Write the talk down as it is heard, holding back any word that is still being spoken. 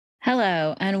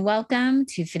Hello, and welcome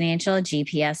to Financial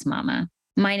GPS Mama.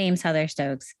 My name's Heather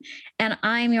Stokes, and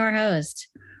I'm your host.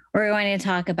 We're going to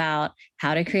talk about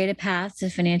how to create a path to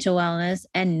financial wellness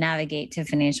and navigate to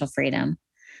financial freedom.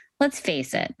 Let's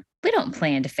face it, we don't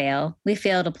plan to fail, we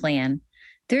fail to plan.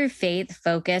 Through faith,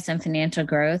 focus, and financial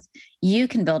growth, you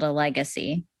can build a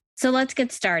legacy. So let's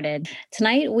get started.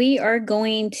 Tonight, we are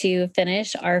going to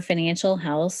finish our financial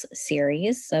house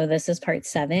series. So this is part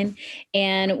 7.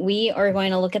 And we are going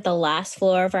to look at the last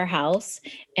floor of our house,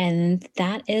 and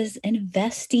that is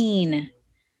investing.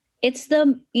 It's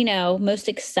the, most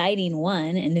exciting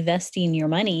one, investing your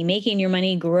money, making your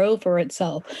money grow for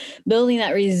itself, building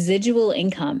that residual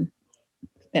income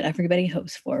that everybody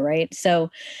hopes for, right? So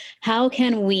how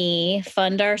can we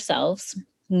fund ourselves?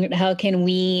 How can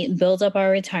we build up our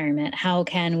retirement? How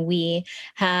can we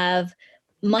have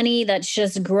money that's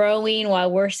just growing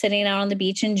while we're sitting out on the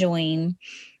beach enjoying?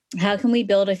 How can we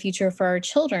build a future for our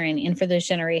children and for those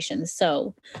generations?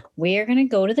 So we're going to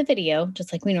go to the video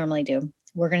just like we normally do.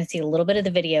 We're going to see a little bit of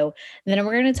the video, and then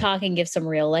we're going to talk and give some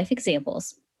real life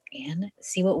examples and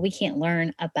see what we can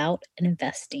learn about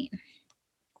investing.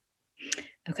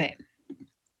 Okay.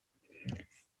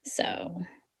 So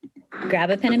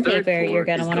grab a pen and paper. You're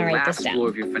going to want to write this down. The last floor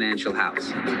of your financial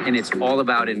house, and it's all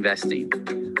about investing.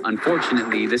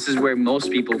 Unfortunately, this is where most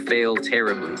people fail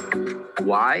terribly.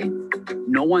 Why?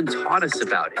 No one taught us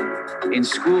about it. In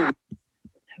school.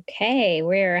 Okay,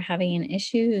 we're having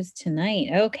issues tonight.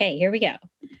 Okay, here we go.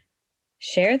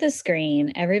 Share the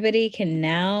screen. Everybody can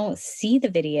now see the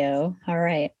video. All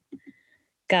right.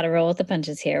 Got to roll with the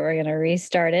punches here. We're going to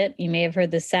restart it. You may have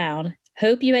heard the sound.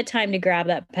 Hope you had time to grab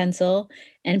that pencil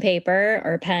and paper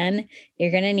or pen.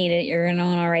 You're going to need it. You're going to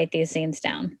want to write these things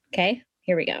down. Okay,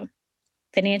 here we go.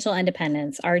 Financial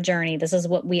independence, our journey. This is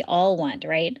what we all want,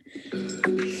 right?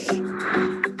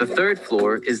 The third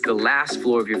floor is the last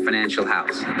floor of your financial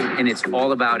house, and it's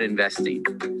all about investing.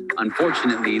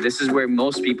 Unfortunately, this is where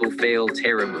most people fail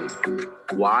terribly.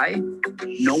 Why?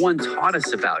 No one taught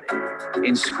us about it.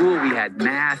 In school, we had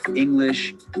math,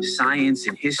 English, science,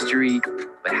 and history,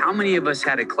 but how many of us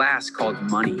had a class called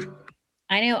money?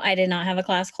 I know I did not have a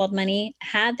class called money.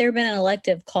 Had there been an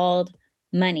elective called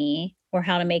money or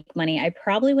how to make money, I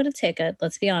probably would have taken it,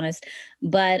 let's be honest.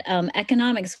 But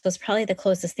economics was probably the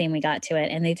closest thing we got to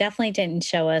it. And they definitely didn't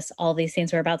show us all these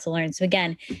things we're about to learn. So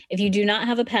again, if you do not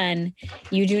have a pen,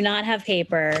 you do not have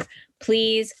paper,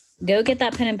 please go get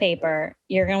that pen and paper.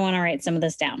 You're going to want to write some of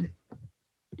this down.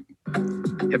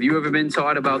 Have you ever been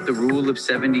taught about the rule of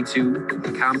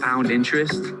 72, compound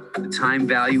interest, the time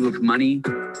value of money,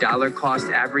 dollar cost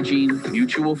averaging,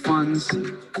 mutual funds?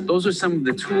 Those are some of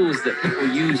the tools that people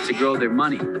use to grow their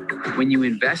money. When you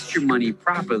invest your money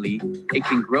properly, it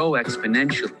can grow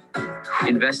exponentially.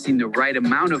 Investing the right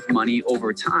amount of money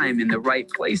over time in the right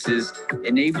places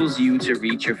enables you to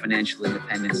reach your financial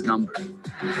independence number.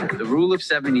 The rule of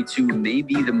 72 may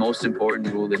be the most important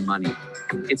rule in money.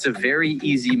 It's a very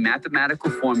easy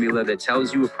mathematical formula that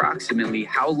tells you approximately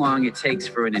how long it takes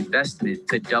for an investment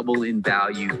to double in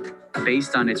value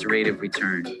based on its rate of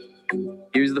return.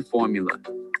 Here's the formula.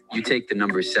 You take the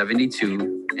number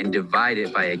 72 and divide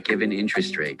it by a given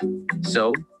interest rate.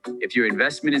 So, if your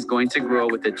investment is going to grow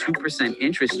with a 2%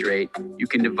 interest rate, you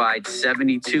can divide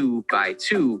 72 by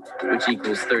 2, which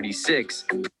equals 36.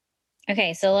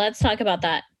 Okay, so let's talk about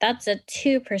that. That's a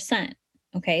 2%.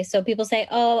 Okay, so people say,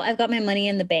 oh, I've got my money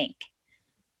in the bank.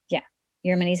 Yeah,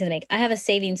 your money's in the bank. I have a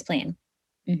savings plan.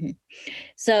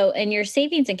 So, and your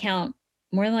savings account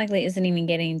more than likely isn't even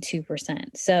getting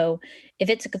 2%. So if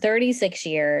it's 36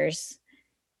 years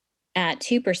at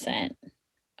 2%,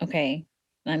 okay,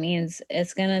 that means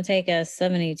it's going to take us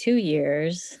 72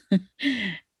 years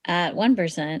at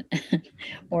 1%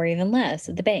 or even less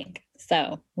at the bank.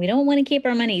 So we don't want to keep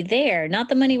our money there, not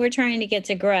the money we're trying to get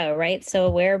to grow, right? So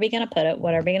where are we going to put it?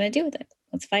 What are we going to do with it?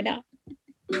 Let's find out.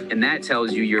 And that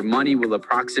tells you your money will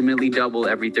approximately double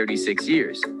every 36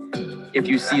 years. If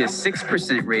you see a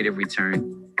 6% rate of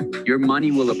return, your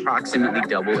money will approximately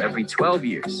double every 12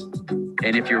 years.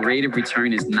 And if your rate of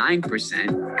return is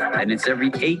 9%, then it's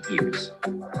every 8 years.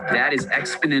 That is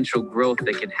exponential growth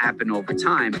that can happen over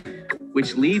time,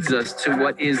 which leads us to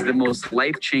what is the most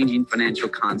life-changing financial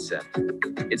concept.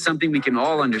 It's something we can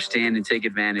all understand and take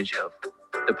advantage of: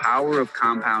 the power of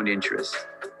compound interest.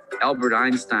 Albert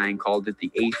Einstein called it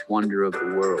the eighth wonder of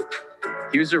the world.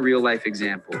 Here's a real-life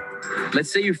example.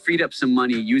 Let's say you freed up some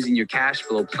money using your cash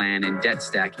flow plan and debt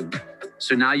stacking.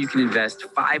 So now you can invest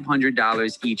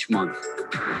 $500 each month.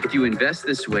 If you invest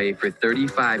this way for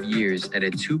 35 years at a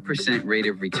 2% rate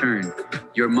of return,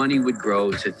 your money would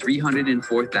grow to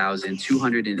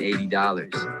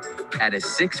 $304,280. At a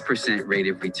 6% rate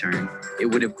of return, it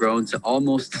would have grown to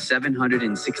almost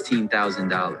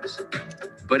 $716,000.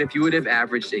 But if you would have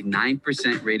averaged a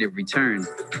 9% rate of return,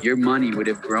 your money would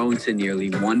have grown to nearly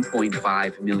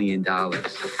 $1.5 million.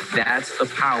 That's the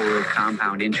power of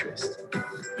compound interest.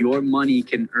 Your money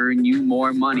can earn you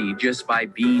more money just by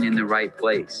being in the right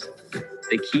place.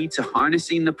 The key to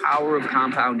harnessing the power of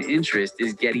compound interest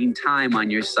is getting time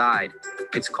on your side.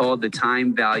 It's called the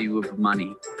time value of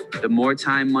money. The more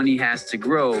time money has to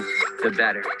grow, the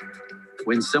better.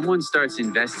 When someone starts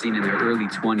investing in their early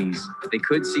 20s, they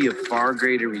could see a far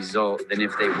greater result than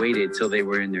if they waited till they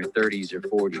were in their 30s or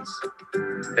 40s.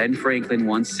 Ben Franklin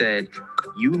once said,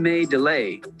 "You may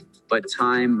delay, but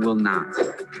time will not."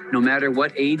 No matter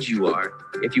what age you are,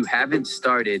 if you haven't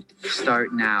started,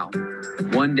 start now.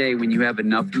 One day when you have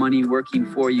enough money working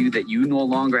for you that you no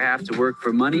longer have to work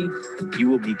for money, you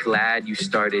will be glad you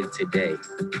started today.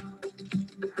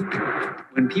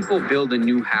 When people build a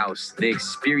new house, they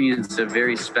experience a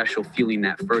very special feeling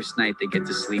that first night they get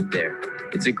to sleep there.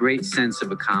 It's a great sense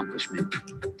of accomplishment.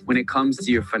 When it comes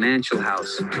to your financial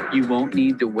house, you won't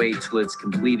need to wait till it's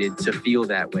completed to feel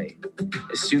that way.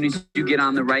 As soon as you get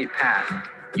on the right path,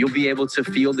 you'll be able to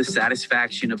feel the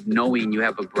satisfaction of knowing you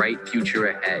have a bright future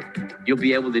ahead. You'll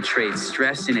be able to trade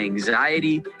stress and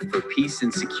anxiety for peace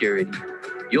and security.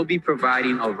 You'll be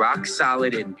providing a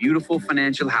rock-solid and beautiful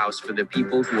financial house for the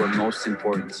people who are most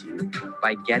important to you.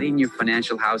 By getting your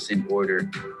financial house in order,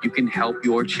 you can help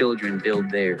your children build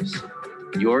theirs.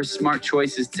 Your smart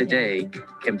choices today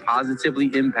can positively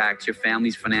impact your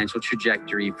family's financial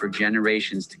trajectory for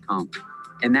generations to come.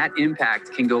 And that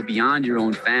impact can go beyond your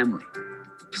own family.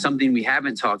 Something we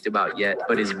haven't talked about yet,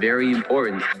 but is very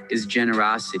important, is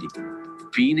generosity.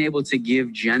 Being able to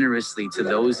give generously to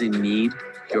those in need,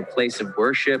 your place of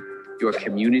worship, your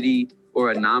community,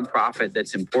 or a nonprofit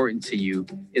that's important to you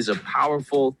is a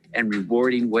powerful and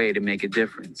rewarding way to make a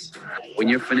difference. When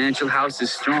your financial house is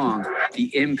strong,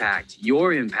 the impact,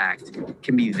 your impact,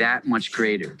 can be that much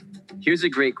greater. Here's a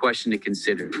great question to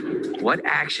consider. What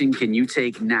action can you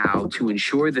take now to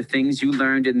ensure the things you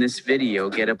learned in this video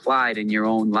get applied in your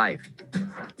own life?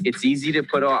 It's easy to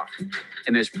put off,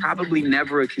 and there's probably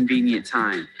never a convenient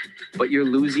time, but you're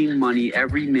losing money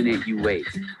every minute you wait.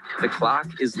 The clock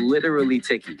is literally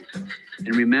ticking.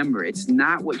 And remember, it's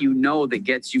not what you know that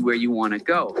gets you where you want to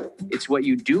go. It's what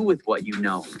you do with what you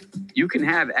know. You can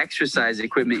have exercise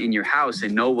equipment in your house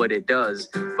and know what it does,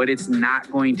 but it's not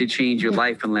going to change your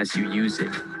life unless you use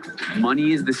it.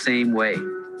 Money is the same way.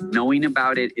 Knowing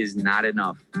about it is not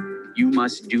enough. You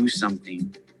must do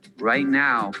something. Right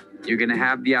now, you're going to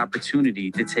have the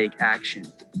opportunity to take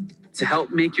action. To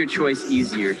help make your choice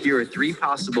easier, here are 3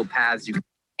 possible paths you can.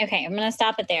 Okay, I'm going to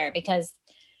stop it there because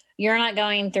you're not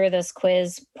going through this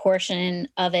quiz portion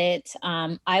of it.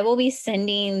 I will be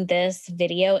sending this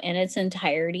video in its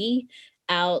entirety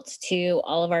out to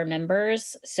all of our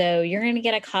members. So you're going to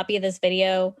get a copy of this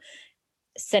video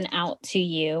sent out to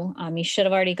you. You should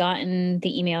have already gotten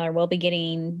the email or will be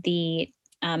getting the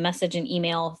message and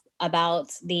email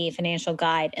about the financial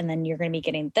guide. And then you're going to be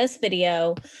getting this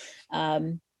video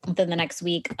within the next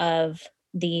week of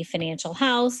the financial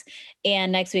house.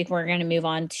 And next week, we're going to move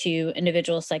on to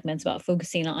individual segments about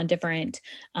focusing on different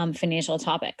financial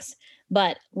topics.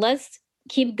 But let's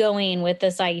keep going with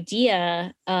this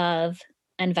idea of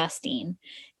investing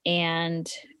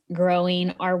and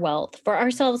growing our wealth for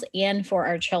ourselves and for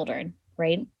our children,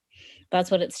 right?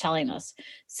 That's what it's telling us.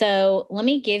 So let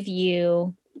me give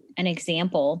you an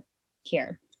example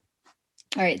here.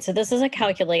 All right, so this is a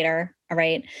calculator, all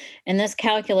right? And this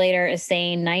calculator is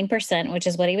saying 9%, which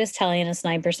is what he was telling us,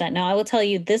 9%. Now, I will tell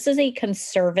you, this is a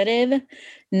conservative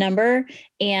number.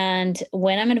 And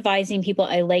when I'm advising people,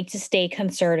 I like to stay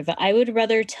conservative. I would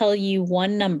rather tell you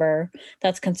one number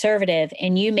that's conservative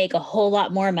and you make a whole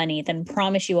lot more money than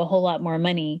promise you a whole lot more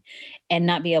money and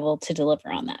not be able to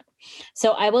deliver on that.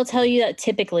 So I will tell you that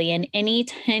typically in any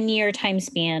 10-year time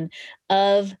span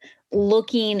of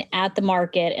looking at the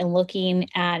market and looking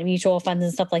at mutual funds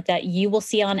and stuff like that, you will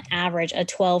see on average a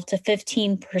 12 to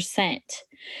 15%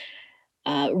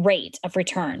 rate of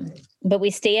return. But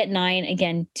we stay at 9,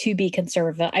 again, to be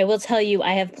conservative. I will tell you,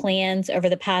 I have plans over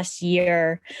the past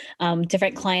year,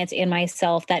 different clients and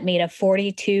myself that made a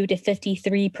 42 to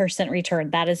 53% return.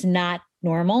 That is not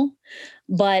normal,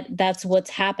 but that's what's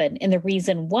happened. And the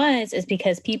reason is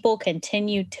because people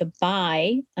continue to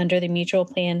buy under the mutual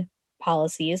plan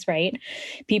policies, right?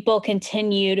 People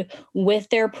continued with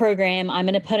their program. I'm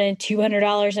going to put in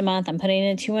 $200 a month. I'm putting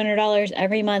in $200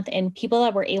 every month. And people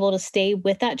that were able to stay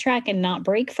with that track and not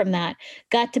break from that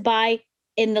got to buy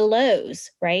in the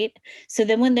lows, right? So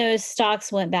then when those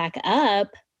stocks went back up,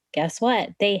 guess what?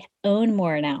 They own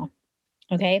more now.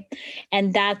 Okay.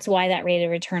 And that's why that rate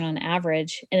of return on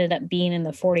average ended up being in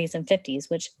the 40s and 50s,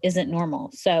 which isn't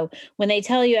normal. So when they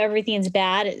tell you everything's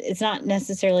bad, it's not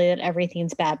necessarily that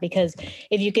everything's bad, because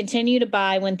if you continue to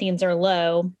buy when things are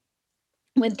low,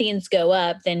 when things go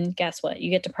up, then guess what? You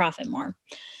get to profit more.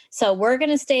 So we're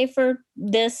going to stay for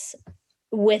this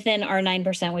within our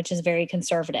 9%, which is very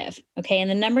conservative. Okay. And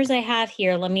the numbers I have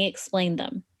here, let me explain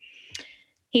them.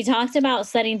 He talked about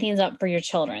setting things up for your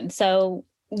children. So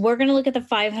we're going to look at the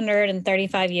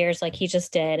 535 years like he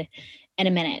just did in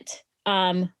a minute.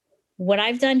 What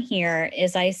I've done here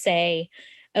is I say,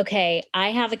 okay,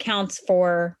 I have accounts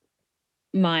for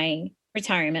my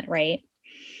retirement, right?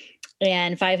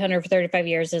 And 500 for 35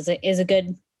 years is a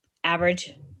good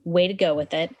average way to go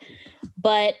with it.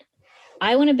 But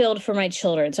I want to build for my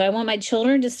children. So I want my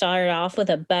children to start off with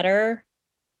a better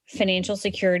financial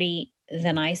security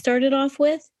than I started off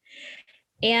with.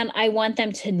 And I want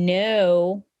them to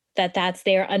know that that's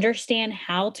there, understand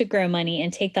how to grow money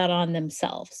and take that on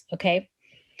themselves. Okay.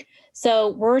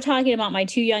 So we're talking about my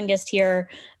two youngest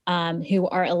here, who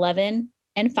are 11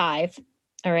 and 5.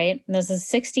 All right. And this is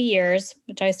 60 years,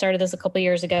 which I started this a couple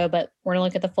years ago, but we're going to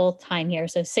look at the full time here.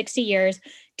 So 60 years,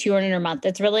 200 a month.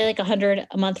 It's really like 100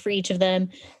 a month for each of them.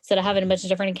 Instead of having a bunch of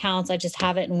different accounts, I just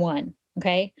have it in one.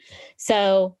 Okay.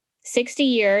 So 60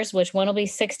 years, which one will be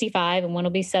 65 and one will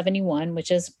be 71,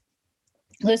 which is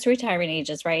close to retirement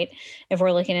ages, right? If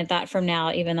we're looking at that from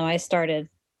now, even though I started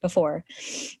before,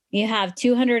 you have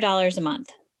 $200 a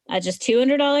month. At just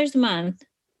 $200 a month.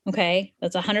 Okay.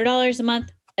 That's $100 a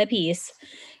month a piece.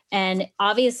 And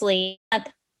obviously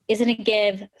that is going to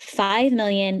give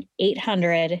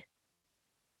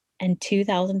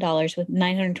 $5,802,000 with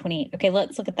 928. Okay.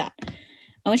 Let's look at that.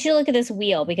 I want you to look at this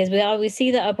wheel, because we always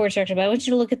see the upward structure, but I want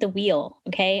you to look at the wheel.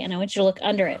 Okay. And I want you to look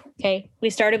under it. Okay.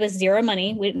 We started with zero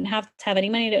money. We didn't have to have any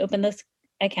money to open this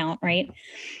account, right?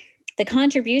 The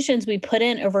contributions we put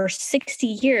in over 60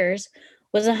 years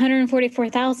was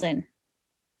 $144,000.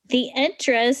 The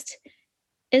interest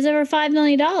is over $5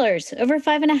 million, over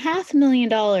 $5.5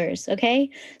 million.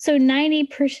 Okay. So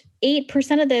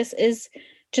 98% of this is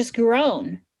just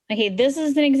grown. Okay. This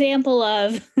is an example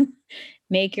of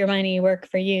make your money work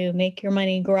for you, make your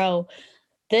money grow.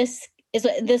 This is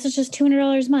just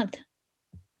 $200 a month.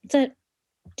 That's it.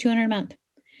 $200 a month.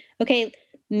 Okay.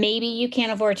 Maybe you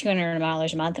can't afford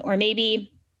 $200 a month, or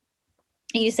maybe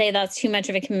you say that's too much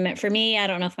of a commitment for me. I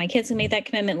don't know if my kids can make that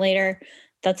commitment later.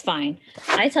 That's fine.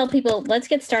 I tell people, let's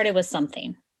get started with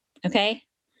something. Okay.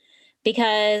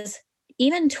 Because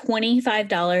even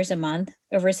 $25 a month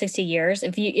over 60 years,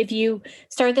 if you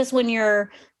start this when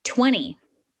you're 20,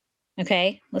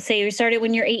 okay, let's say you start it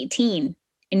when you're 18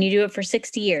 and you do it for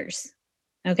 60 years.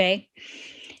 Okay.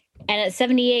 And at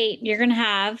 78, you're going to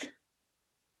have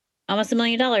almost $1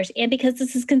 million. And because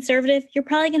this is conservative, you're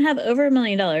probably going to have over $1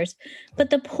 million. But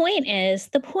the point is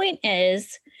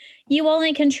you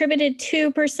only contributed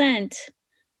 2%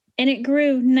 and it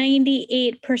grew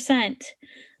 98%.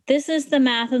 This is the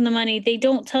math and the money they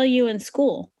don't tell you in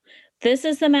school. This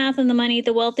is the math and the money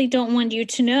the wealthy don't want you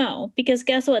to know, because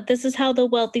guess what? This is how the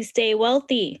wealthy stay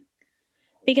wealthy.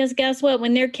 Because guess what?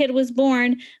 When their kid was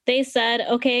born, they said,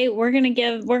 okay, we're going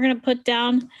to put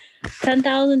down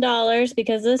 $10,000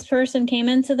 because this person came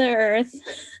into the earth,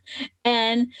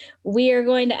 and we are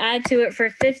going to add to it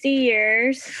for 50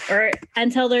 years or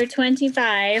until they're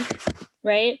 25,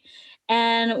 right?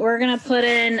 And we're going to put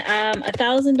in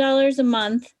 $1,000 a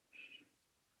month.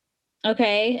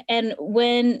 Okay. And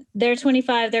when they're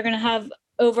 25, they're going to have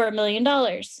over $1 million,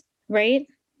 right?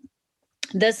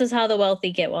 This is how the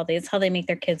wealthy get wealthy. It's how they make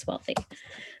their kids wealthy.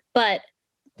 But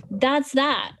that's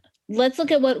that. Let's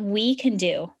look at what we can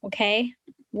do. Okay.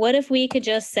 What if we could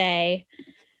just say,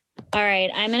 all right,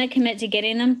 I'm going to commit to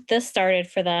getting them this started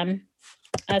for them.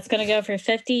 It's going to go for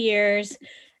 50 years.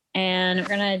 And we're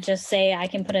going to just say I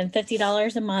can put in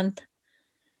 $50 a month.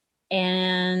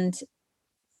 And,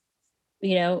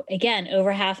 you know, again,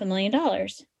 over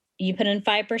 $500,000. You put in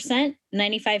 5%,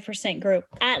 95% group.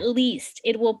 At least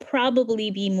it will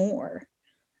probably be more.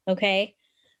 Okay.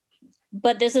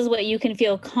 But this is what you can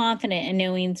feel confident in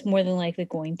knowing it's more than likely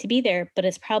going to be there, but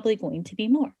it's probably going to be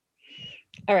more.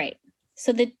 All right.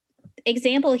 So the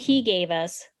example he gave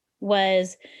us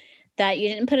was that you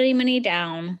didn't put any money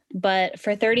down, but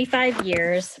for 35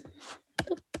 years,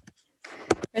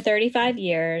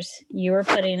 you were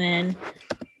putting in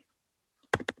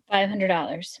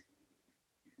 $500.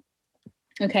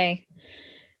 Okay.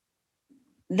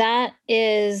 That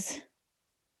is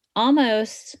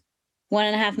almost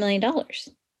 $1.5 million.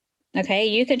 Okay.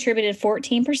 You contributed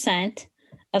 14%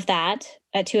 of that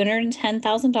at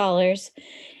 $210,000,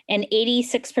 and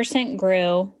 86%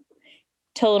 grew,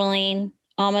 totaling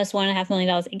almost $1.5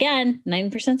 million. Again,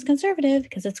 9% is conservative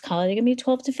because it's probably going to be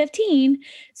 12 to 15.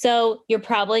 So you're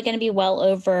probably going to be well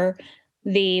over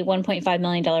the $1.5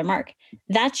 million mark.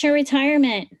 That's your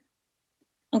retirement.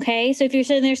 Okay. So if you're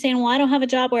sitting there saying, well, I don't have a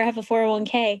job where I have a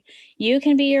 401k, you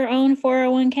can be your own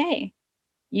 401k.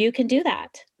 You can do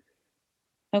that.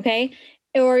 Okay.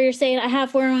 Or you're saying, I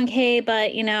have 401k,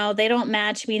 but they don't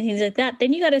match me and things like that.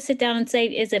 Then you got to sit down and say,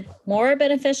 is it more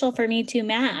beneficial for me to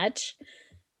match?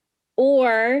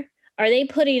 Or are they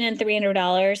putting in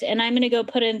 $300 and I'm going to go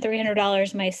put in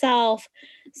 $300 myself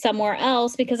somewhere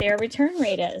else because their return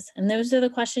rate is? And those are the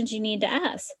questions you need to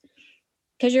ask,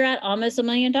 because you're at almost $1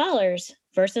 million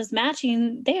versus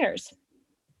matching theirs.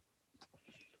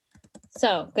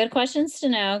 So good questions to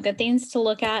know, good things to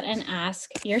look at and ask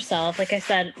yourself. Like I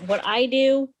said, what I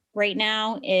do right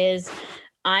now is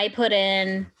I put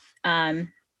in $300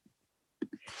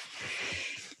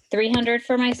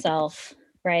 for myself,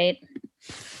 right?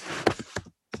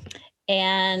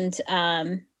 And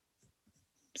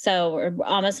so we're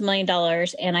almost $1 million,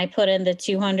 and I put in the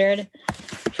 $200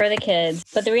 for the kids.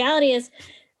 But the reality is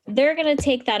they're going to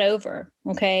take that over.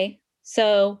 Okay.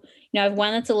 So, I have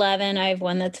one that's 11, I have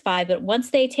one that's 5, but once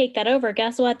they take that over,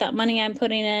 guess what? That money I'm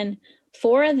putting in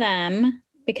for them,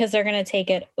 because they're going to take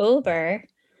it over,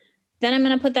 then I'm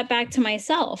going to put that back to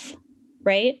myself.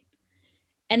 Right.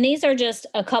 And these are just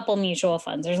a couple mutual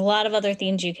funds. There's a lot of other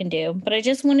things you can do, but I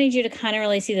just wanted you to kind of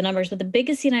really see the numbers. But the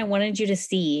biggest thing I wanted you to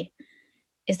see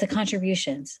is the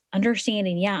contributions,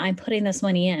 understanding, yeah, I'm putting this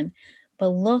money in, but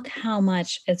look how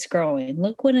much it's growing.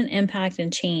 Look what an impact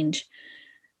and change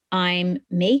I'm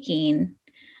making.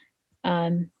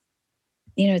 $200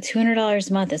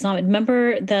 a month. It's not,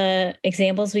 remember the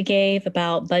examples we gave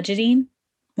about budgeting?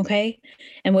 Okay.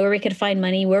 And where we could find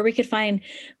money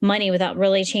without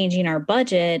really changing our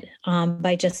budget,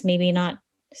 by just maybe not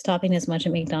stopping as much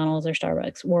at McDonald's or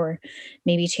Starbucks, or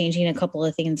maybe changing a couple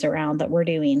of things around that we're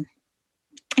doing.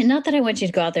 And not that I want you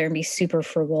to go out there and be super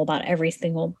frugal about every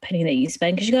single penny that you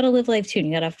spend, because you got to live life too, and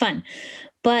you got to have fun.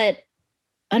 But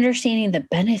understanding the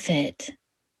benefit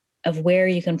of where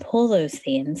you can pull those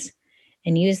things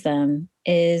and use them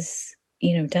is,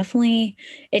 definitely,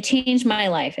 it changed my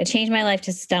life. It changed my life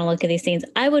to sit down and look at these things.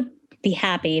 I would be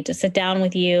happy to sit down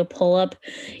with you, pull up,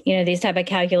 these type of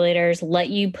calculators, let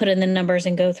you put in the numbers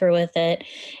and go through with it.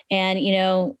 And,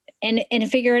 and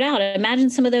figure it out. Imagine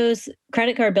some of those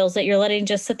credit card bills that you're letting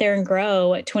just sit there and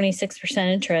grow at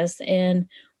 26% interest. And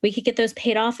we could get those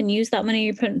paid off and use that money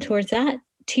you're putting towards that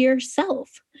to yourself.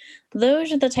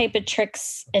 Those are the type of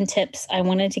tricks and tips I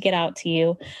wanted to get out to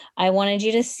you. I wanted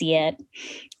you to see it.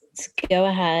 Let's go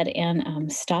ahead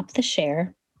and stop the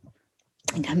share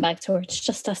and come back to where it's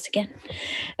just us again.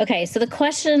 Okay, so the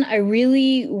question I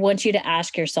really want you to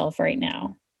ask yourself right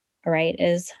now, all right,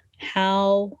 is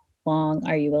how long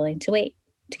are you willing to wait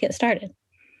to get started?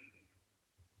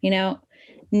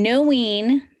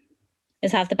 Knowing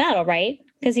is half the battle, right?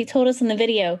 Because he told us in the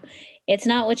video, it's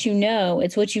not what you know,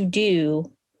 it's what you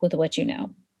do with what you know,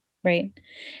 right?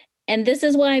 And this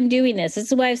is why I'm doing this.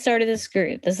 This is why I've started this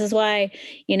group. This is why,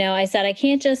 I said, I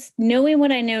can't just, knowing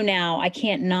what I know now, I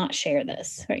can't not share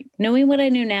this, right? Knowing what I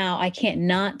know now, I can't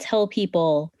not tell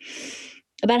people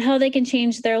about how they can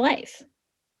change their life.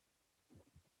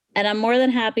 And I'm more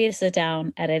than happy to sit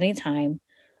down at any time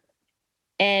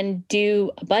and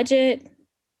do a budget,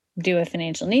 do a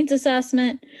financial needs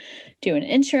assessment, do an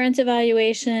insurance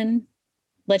evaluation,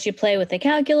 let you play with the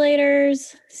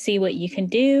calculators, see what you can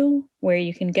do, where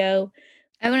you can go.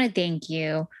 I want to thank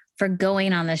you for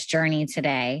going on this journey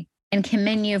today and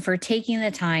commend you for taking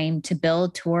the time to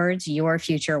build towards your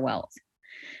future wealth.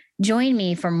 Join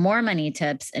me for more money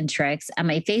tips and tricks at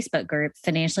my Facebook group,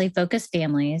 Financially Focused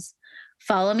Families.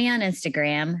 Follow me on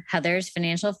Instagram, Heather's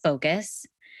Financial Focus,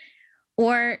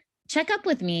 or check up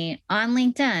with me on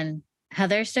LinkedIn,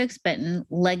 Heather Stokes Benton,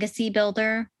 Legacy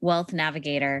Builder, Wealth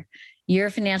Navigator.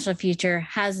 Your financial future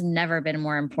has never been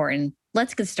more important.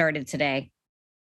 Let's get started today.